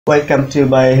Welcome to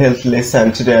my health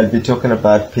lesson. Today I'll be talking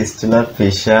about fistula,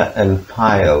 fissure and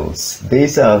piles.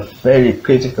 These are very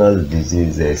critical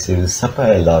diseases. You will suffer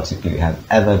a lot if you have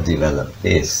ever developed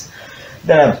this.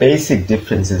 There are basic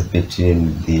differences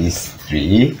between these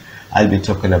three. I'll be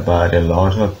talking about a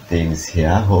lot of things here.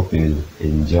 Hope you'll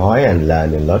enjoy and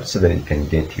learn a lot so that you can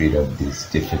get rid of these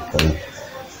difficult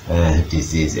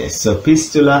diseases. So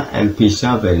fistula and fissure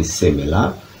are very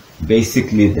similar.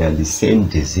 Basically they are the same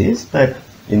disease, but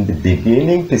in the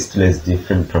beginning, fistula is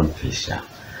different from fissure,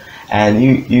 and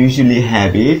you usually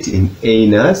have it in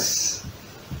anus.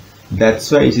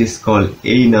 That's why it is called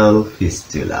anal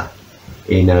fistula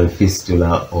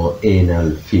or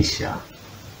anal fissure,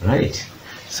 right?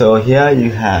 So here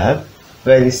you have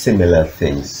very similar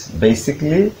things.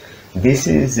 Basically, this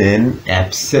is an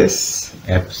abscess,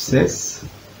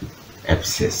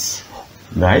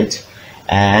 right?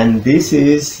 And this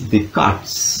is the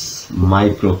cuts,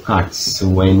 micro cuts.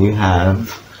 When you have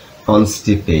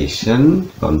constipation,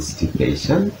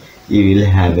 you will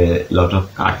have a lot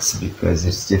of cuts because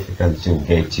it's difficult to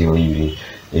get your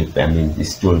the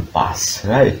stool pass,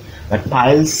 right? But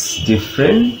piles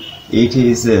different. It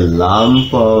is a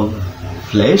lump of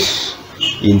flesh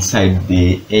inside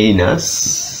the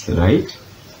anus, right?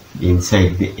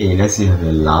 Inside the anus you have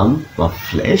a lump of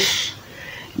flesh.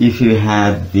 If you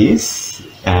have this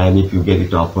and if you get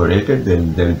it operated,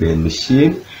 then there will be a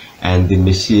machine, and the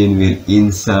machine will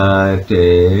insert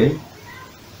a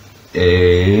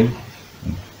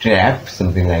trap,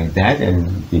 something like that,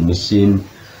 and the machine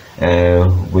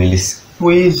will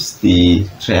squeeze the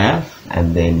trap,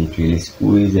 and then it will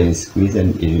squeeze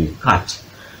and it will cut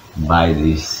by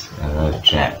this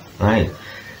trap, right?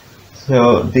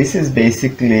 So this is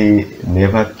basically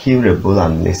never curable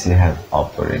unless you have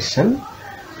operation.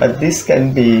 But this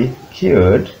can be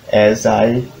cured, as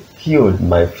I cured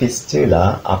my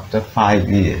fistula after 5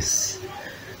 years.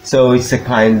 So it's a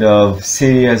kind of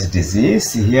serious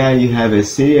disease. Here you have a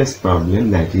serious problem,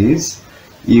 that is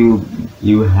you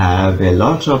have a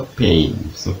lot of pain.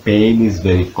 So pain is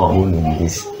very common in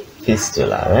this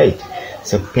fistula, right?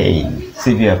 So pain,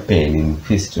 severe pain in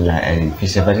fistula and in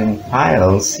fissure. But in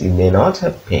piles you may not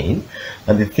have pain,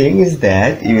 but the thing is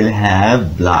that you will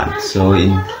have blood. So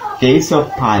in case of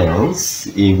piles,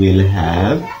 you will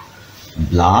have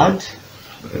blood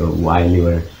while you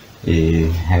are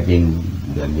having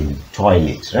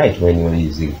toilet, right? When you are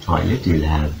using toilet, you will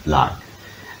have blood.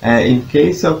 In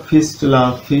case of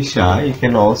fistula, fissure, you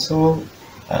can also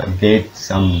get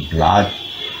some blood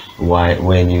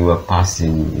when you are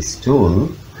passing stool,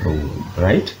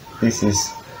 right? This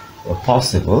is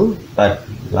possible, but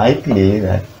likely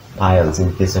that piles,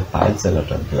 in case of piles, a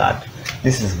lot of blood.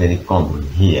 This is very common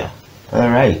here. All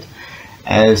right.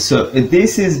 So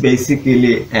this is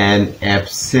basically an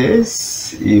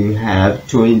abscess. You have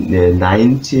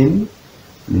 19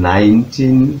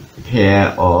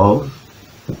 pair of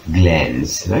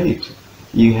glands, right?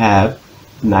 You have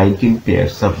 19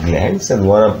 pairs of glands, and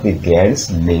one of the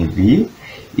glands may be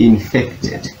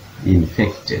infected.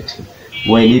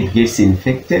 When it gets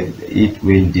infected, it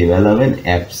will develop an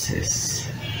abscess.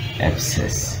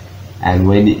 And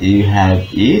when you have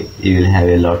it, you will have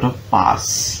a lot of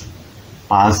pus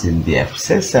in the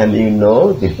abscess, and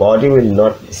the body will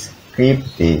not scrape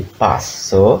the pus,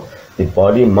 so the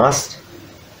body must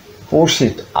push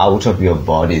it out of your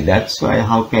body. That's why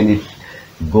how can it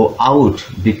go out?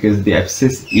 Because the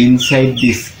abscess inside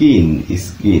the skin,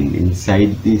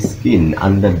 inside the skin,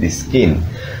 under the skin.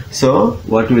 So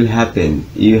what will happen?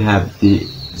 You have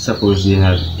suppose you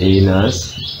have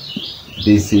anus.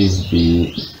 This is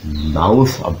the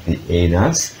mouth of the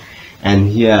anus, and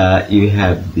here you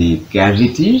have the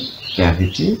cavity.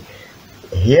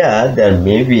 Here there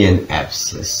may be an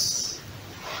abscess.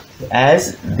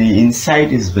 As the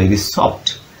inside is very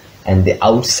soft and the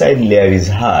outside layer is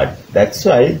hard, that's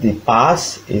why the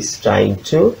pus is trying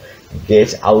to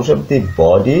get out of the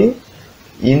body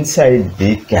inside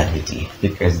the cavity,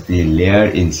 because the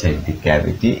layer inside the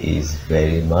cavity is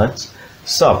very much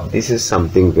soft. This is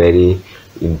something very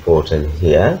important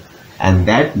here, and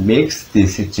that makes the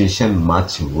situation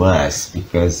much worse,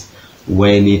 because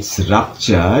when it's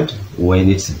ruptured, when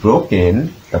it's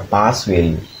broken, the pus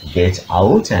will get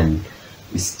out and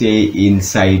stay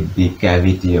inside the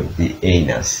cavity of the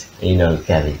anal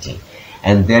cavity,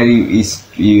 and there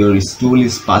your stool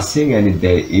is passing, and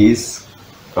there is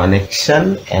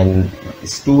connection, and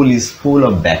stool is full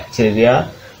of bacteria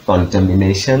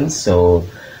contamination. So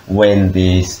when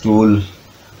the stool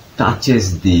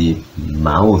touches the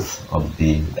mouth of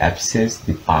the abscess,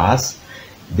 the pus,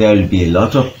 there will be a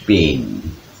lot of pain,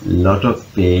 lot of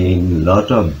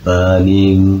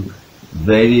burning,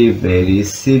 very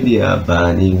severe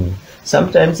burning.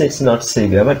 Sometimes it's not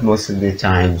severe, but most of the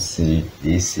times it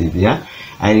is severe,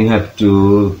 and you have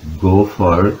to go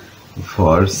for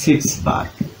sitz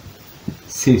bath,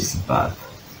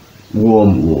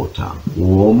 warm water,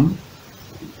 warm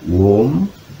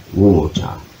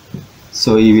water.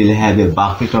 So you will have a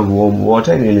bucket of warm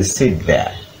water and you will sit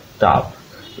there, tub.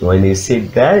 When you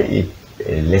sit there, it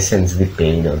lessens the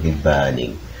pain of the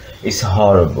burning. It's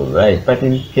horrible, right? But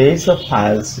in case of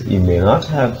piles, you may not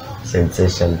have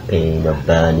sensation, pain or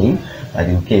burning, but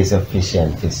in case of fissure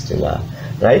and fistula,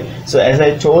 right? So as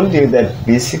I told you that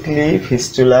basically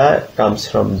fistula comes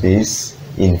from this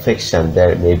infection.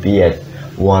 There may be at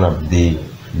one of the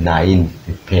 9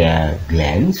 pair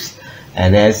glands,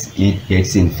 and as it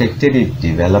gets infected, it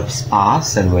develops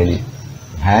pus, and when it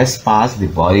has pus, the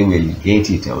body will get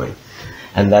it away,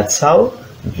 and that's how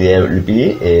there will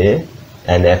be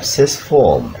an abscess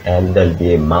form, and there will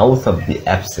be a mouth of the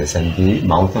abscess, and the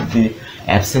mouth of the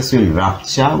abscess will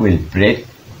rupture, will break,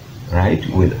 right,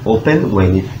 will open.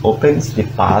 When it opens, the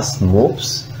pus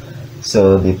moves,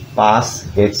 so the pus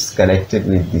gets connected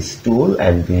with the stool,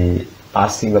 and the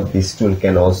passing of the stool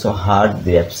can also hurt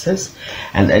the abscess,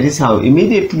 and that is how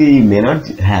immediately you may not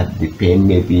have the pain,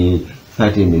 maybe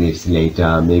 30 minutes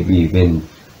later, maybe even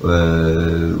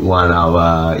 1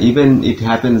 hour. Even it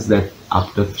happens that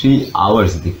after 3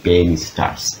 hours the pain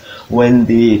starts. When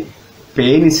the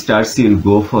pain starts, you'll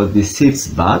go for the sitz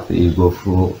bath, you go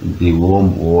for the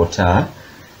warm water,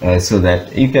 so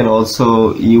that you can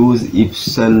also use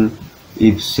Epsom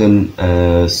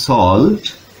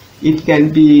salt. It can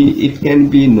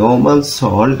be normal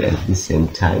salt at the same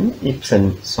time.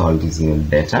 Epsom salt is even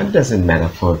better. It doesn't matter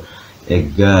for a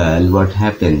girl what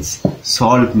happens.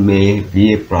 Salt may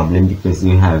be a problem because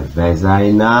you have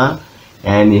vagina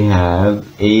and you have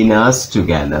anus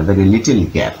together, very little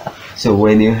gap. So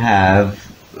when you have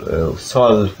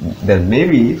salt, there may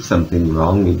be something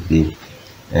wrong with the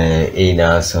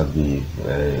anus or the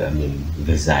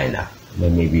vagina. There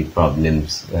may be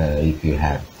problems if you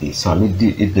have the salt.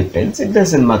 It depends. It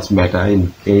doesn't much matter.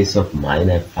 In case of mine,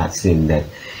 I've seen that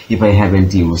if I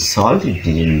haven't used salt, it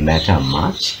didn't matter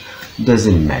much.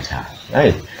 Doesn't matter,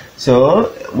 right?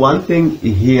 So one thing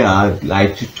here I'd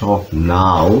like to talk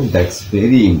now that's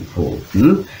very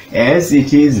important, as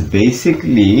it is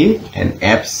basically an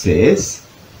abscess,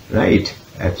 right?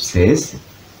 Abscess.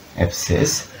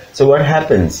 So what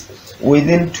happens?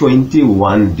 Within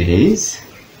 21 days,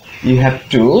 you have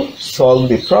to solve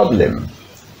the problem.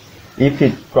 If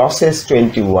it crosses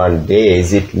 21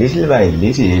 days, it little by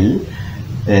little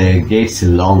gets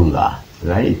longer,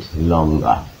 right?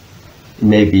 Longer.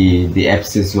 Maybe the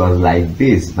abscess was like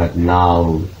this, but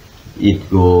now it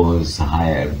goes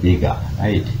higher, bigger,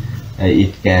 right?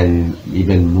 It can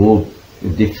even move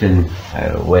different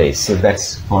ways. So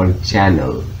that's called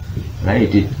channel,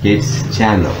 right? It gets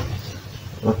channel.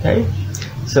 Okay,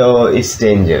 so it's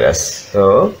dangerous.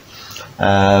 So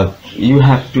you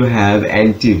have to have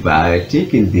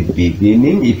antibiotic in the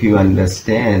beginning. If you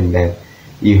understand that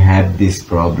you have this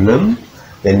problem,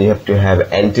 then you have to have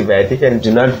antibiotic, and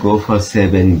do not go for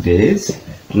 7 days,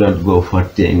 do not go for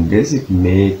 10 days. It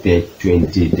may take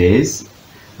 20 days,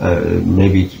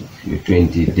 maybe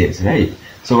 20 days, right?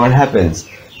 So what happens?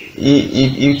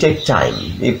 You take time,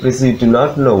 because you do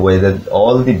not know whether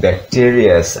all the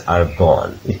bacteria are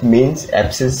gone. It means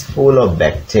abscess full of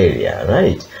bacteria,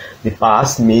 right? The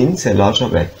pus means a lot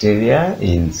of bacteria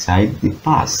inside the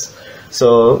pus.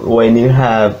 So when you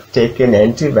have taken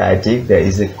antibiotic, there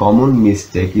is a common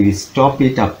mistake. You stop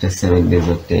it after 7 days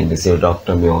or 10 days. Your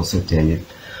doctor may also tell it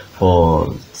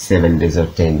for 7 days or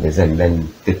 10 days. And then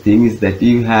the thing is that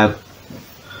you have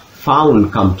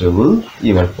found comfortable,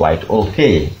 you are quite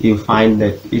okay. You find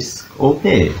that it's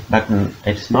okay, but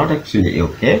it's not actually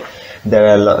okay. There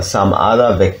are some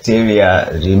other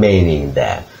bacteria remaining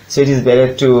there. So it is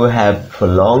better to have for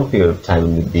long period of time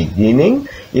in the beginning.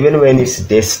 Even when it's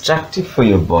destructive for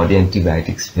your body,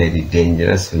 antibiotics very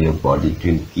dangerous for your body. It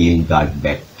will kill gut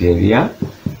bacteria.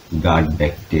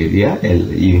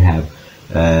 You have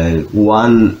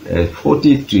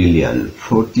 40 trillion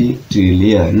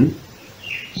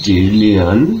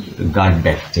gut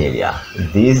bacteria.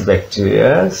 These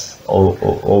bacteria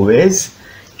always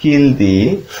kill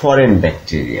the foreign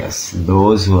bacteria,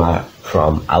 those who are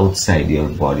from outside your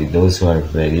body, those who are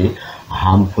very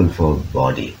harmful for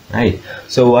body, right?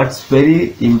 So what's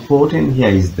very important here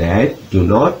is that do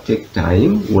not take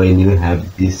time when you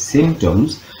have these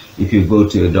symptoms. If you go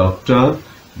to a doctor,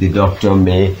 the doctor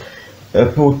may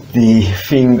put the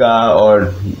finger,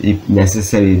 or if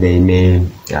necessary they may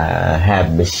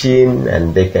have machine,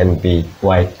 and they can be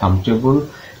quite comfortable.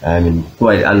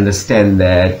 quite understand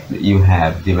that you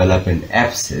have developed an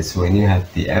abscess. When you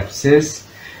have the abscess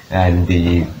and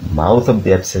the mouth of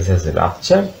the abscess has a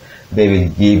rupture, they will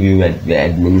give you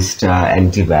administer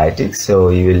antibiotics, so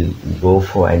you will go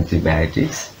for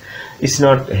antibiotics. It's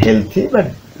not healthy,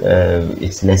 but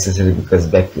it's necessary because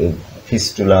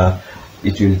fistula,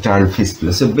 it will turn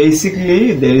fistula. So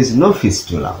basically there is no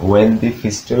fistula. When the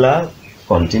fistula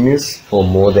continues for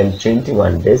more than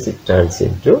 21 days, it turns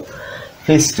into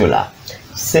fistula.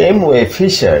 Same way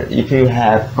fissure, if you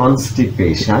have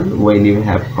constipation, when you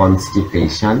have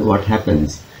constipation, what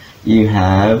happens? You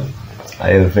have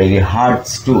a very hard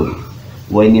stool.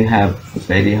 When you have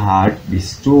very hard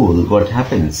stool, what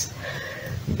happens?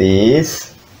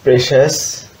 These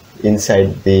pressures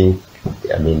inside the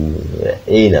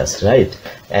anus, right?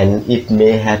 And it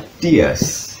may have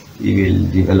tears. You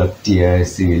will develop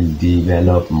tears, you will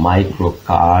develop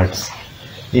microcards.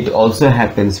 It also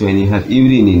happens when you have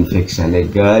urine infection. A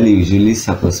girl usually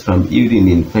suffers from urine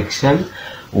infection.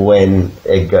 When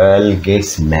a girl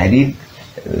gets married,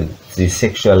 the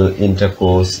sexual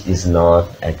intercourse is not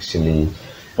actually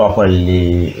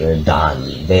properly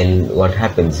done. Then what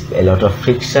happens? A lot of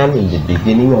friction in the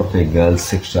beginning of a girl's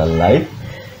sexual life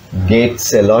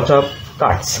gets a lot of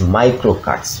cuts, micro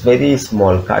cuts, very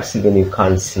small cuts, even you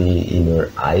can't see in your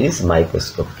eyes.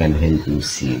 Microscope can help you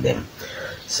see them.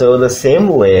 So the same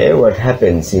way, what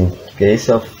happens in case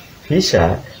of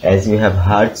fissure, as you have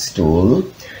hard stool,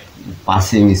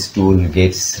 passing stool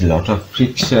gets a lot of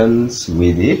frictions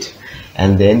with it,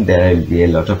 and then there will be a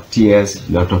lot of tears,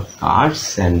 lot of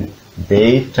cuts, and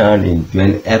they turn into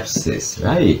an abscess,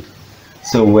 right?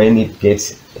 So when it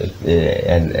gets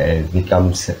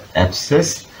becomes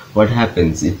abscess, what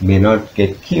happens? It may not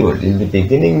get cured. In the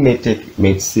beginning may take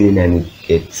medicine and it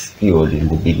gets cured. In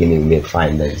the beginning may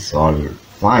find that it's all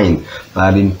fine,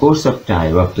 but in course of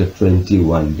time, after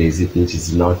 21 days, if it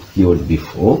is not cured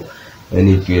before, then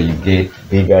it will get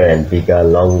bigger and bigger,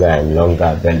 longer and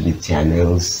longer. There will be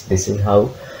channels. This is how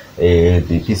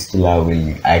the fistula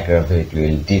will aggravate,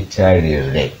 will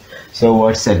deteriorate. So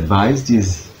what's advised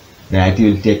is that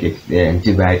you will take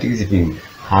antibiotics. If you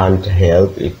can't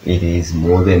help, if it is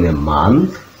more than a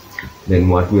month, then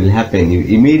what will happen? You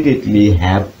immediately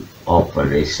have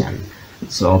operation.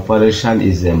 So operation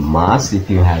is a must. If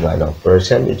you have an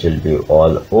operation, it will be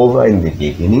all over in the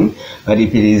beginning. But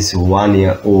if it is 1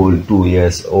 year old, 2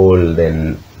 years old,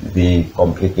 then the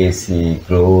complication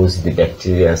grows. The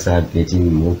bacteria are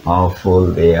getting more powerful.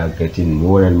 They are getting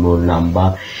more and more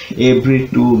number. Every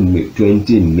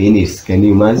 20 minutes, can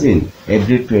you imagine?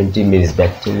 Every 20 minutes,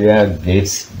 bacteria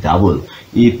gets double.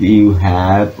 If you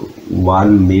have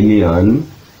 1 million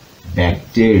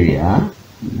bacteria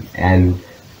and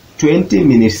 20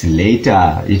 minutes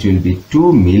later it will be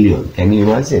 2 million. Can you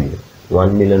imagine?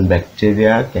 1 million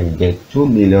bacteria can get 2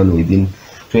 million within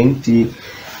 20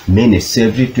 minutes. So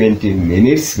every 20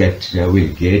 minutes bacteria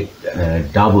will get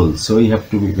double. So you have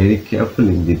to be very careful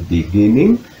in the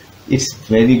beginning. It's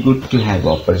very good to have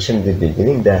operation in the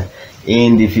beginning.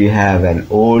 And if you have an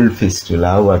old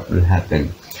fistula, what will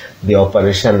happen? The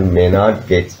operation may not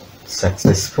get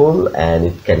successful and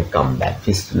it can come back.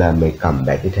 Fistula may come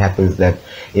back. It happens that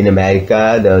in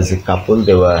America there was a couple,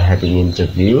 they were having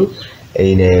interview.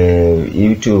 In a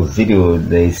YouTube video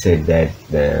they said that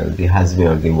the husband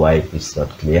or the wife, it's not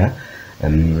clear,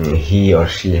 he or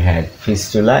she had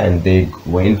fistula and they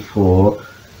went for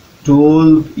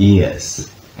 12 years,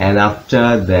 and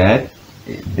after that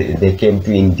they came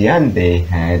to India and they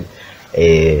had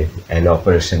an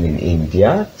operation in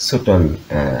India, Sutton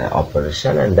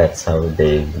operation, and that's how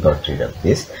they got rid of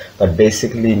this. But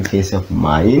basically in case of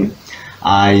mine,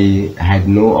 I had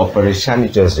no operation.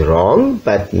 It was wrong,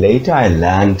 but later I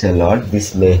learned a lot.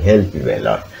 This may help you a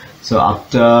lot. So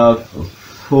after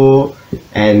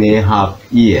 4.5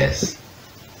 years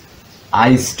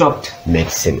I stopped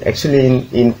medicine. Actually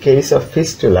in case of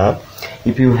fistula,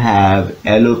 if you have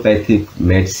allopathic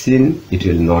medicine, it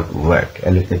will not work.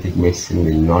 Allopathic medicine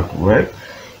will not work.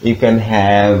 You can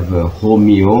have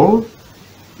homeo,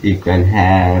 you can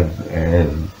have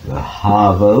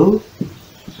herbal,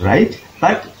 right?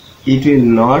 But it will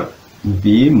not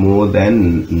be more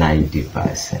than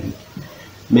 90%,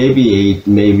 maybe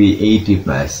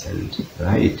 80%,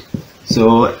 right?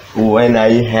 So when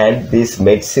I had this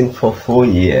medicine for 4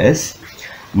 years,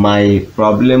 my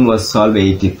problem was solved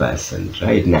 80%,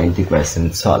 right?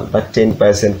 90% solved, but 10%,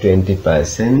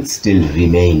 20% still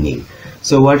remaining.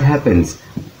 So what happens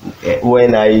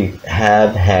when I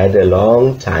have had a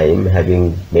long time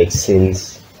having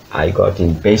medicines? I got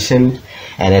impatient,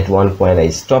 and at one point I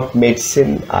stopped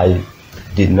medicine. I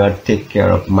did not take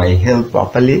care of my health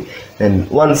properly, then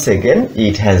once again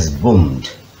it has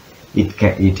boomed.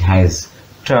 It has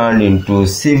turned into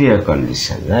severe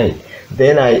condition, right?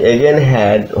 Then I again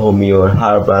had homeo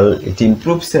herbal. It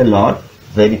improves a lot,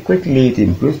 very quickly it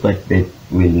improves, but it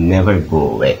will never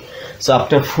go away. So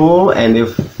after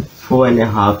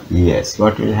 4.5 years,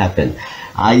 what will happen?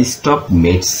 I stopped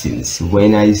medicines.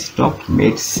 When I stopped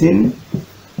medicine,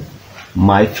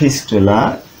 my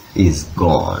fistula is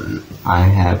gone. I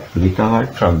have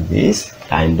recovered from this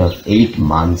kind of 8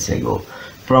 months ago.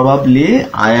 Probably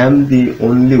I am the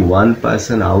only one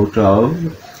person out of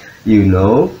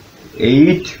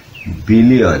 8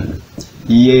 billion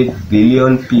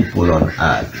people on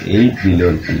earth. 8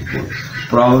 billion people.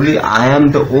 Probably I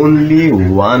am the only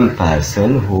one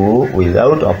person who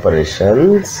without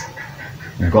operations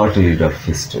got rid of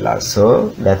fistula. So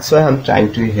that's why I'm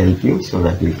trying to help you so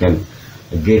that you can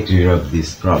get rid of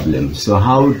this problem. So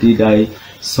how did I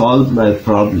solve my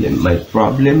problem? My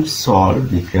problem solved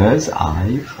because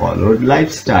I followed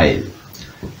lifestyle.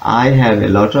 I have a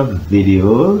lot of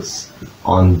videos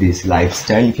on this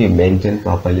lifestyle. If you maintain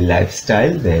properly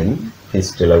lifestyle, then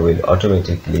fistula will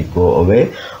automatically go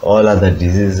away. All other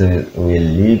diseases will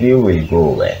leave you, will go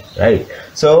away, right?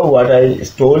 So what I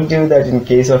told you, that in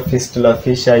case of fistula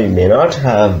fissure, you may not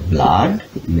have blood,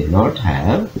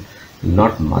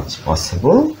 not much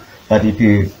possible, but if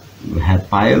you have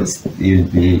piles, you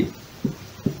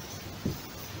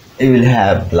will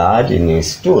have blood in your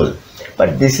stool.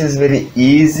 But this is very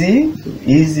easy,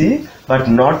 but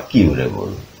not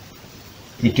curable.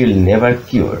 It will never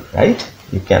cure, right?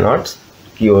 You cannot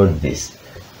cure this.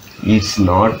 It's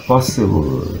not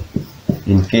possible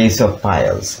in case of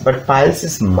piles. But piles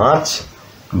is much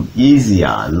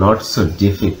easier, not so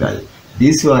difficult.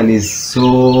 This one is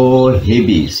so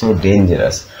heavy, so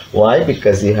dangerous. Why?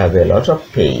 Because you have a lot of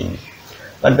pain.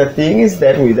 But the thing is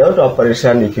that without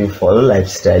operation, if you follow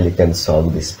lifestyle, you can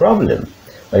solve this problem.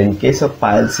 But in case of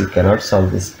piles, you cannot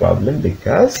solve this problem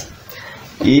because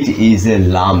it is a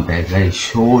lump, as I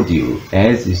showed you.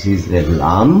 As it is a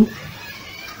lump,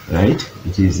 right?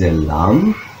 It is a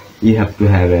lump. You have to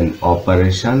have an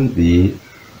operation. The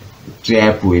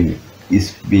trap will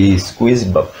be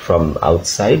squeezed from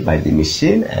outside by the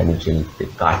machine and it will be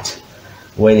cut.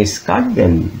 When it's cut,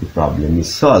 then the problem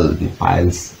is solved. The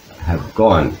piles have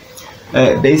gone.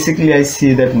 Basically, I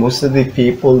see that most of the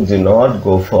people do not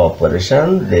go for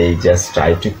operation. They just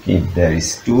try to keep their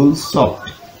stool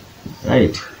soft,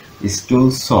 right?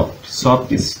 Stool soft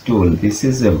stool. This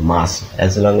is a must.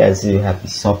 As long as you have a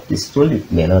soft stool, it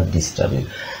may not disturb you.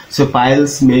 So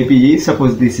piles may be,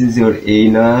 suppose this is your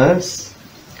anus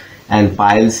and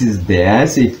piles is there,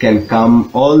 so it can come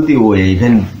all the way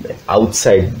even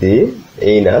outside the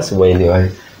anus when you are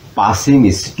passing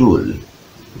a stool,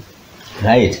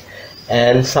 right?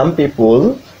 And some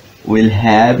people will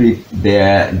have it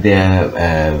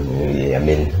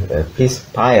piss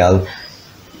pile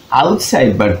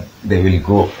outside, but they will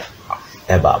go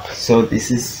above. So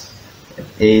this is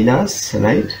anus,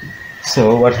 right?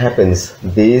 So what happens?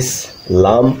 This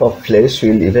lump of flesh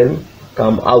will even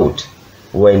come out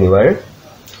when you are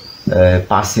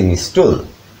passing stool,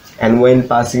 and when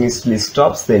passing stool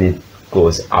stops, then it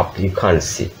goes up. You can't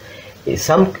see.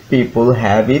 Some people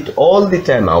have it all the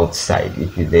time outside.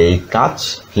 If they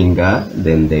touch finger,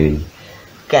 then they will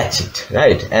catch it,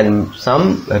 right? And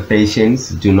some patients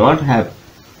do not have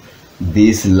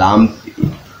this lump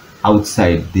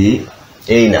outside the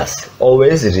anus,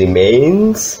 always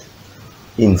remains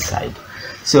inside.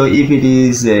 So if it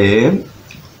is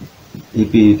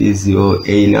your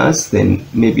anus, then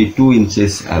maybe 2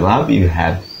 inches above you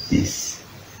have this,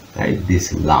 right?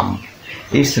 This lump.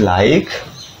 It's like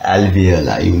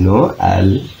alveolar,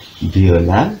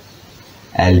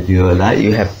 alveolar.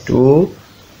 You have 2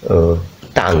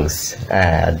 tongues,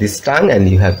 this tongue, and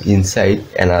you have inside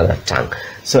another tongue.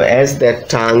 So as that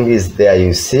tongue is there,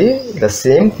 you see, the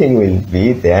same thing will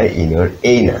be there in your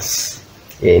anus,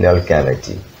 anal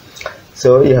cavity.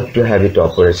 So you have to have it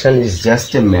operation. It's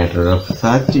just a matter of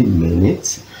 30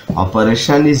 minutes.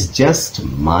 Operation is just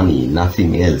money,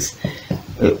 nothing else.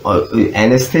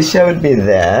 Anesthesia will be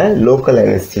there, local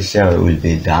anesthesia will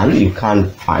be done. You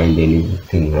can't find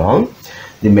anything wrong.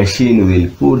 The machine will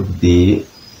put the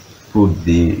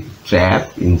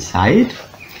trap inside,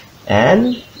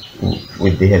 and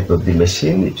with the help of the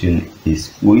machine it will be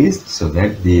squeezed so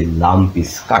that the lump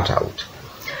is cut out.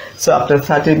 So after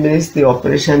 30 minutes the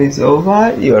operation is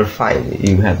over, you are fine.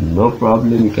 You have no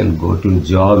problem. You can go to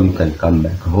job, you can come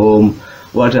back home,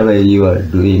 whatever you are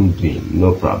doing,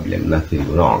 no problem,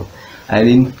 nothing wrong. And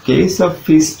in case of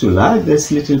fistula,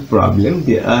 there's little problem.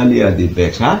 The earlier the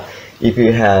better. If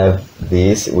you have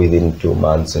this within 2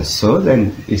 months or so,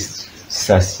 then it's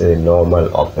such a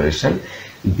normal operation.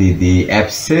 The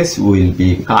abscess will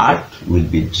be cut, will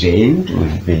be drained,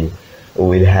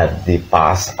 will have the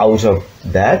pus out of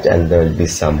that, and there will be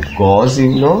some gauze,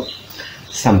 you know,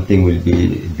 something will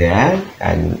be there,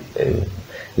 and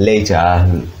later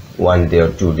 1 day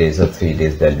or 2 days or 3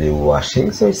 days there will be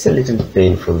washing. So it's a little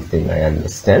painful thing, I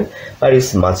understand, but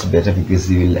it's much better because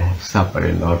you will suffer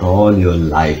a lot all your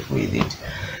life with it.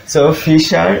 So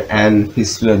fissure and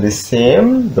fistula the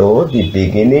same, though the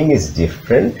beginning is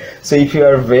different. So if you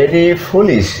are very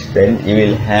foolish, then you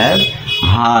will have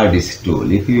hard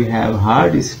stool. If you have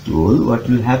hard stool, what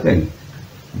will happen?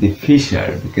 The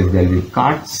fissure, because there will be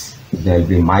cuts, there will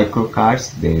be micro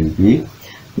cuts, there will be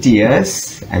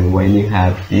tears, and when you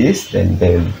have this, then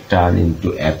they will turn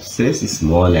into abscess,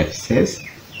 small abscess,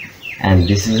 and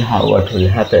this is how what will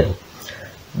happen.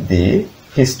 The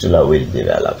fistula will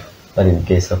develop. But in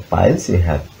case of piles, you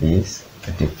have these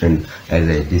different, as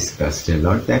I discussed a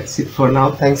lot. That's it for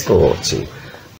now. Thanks for watching.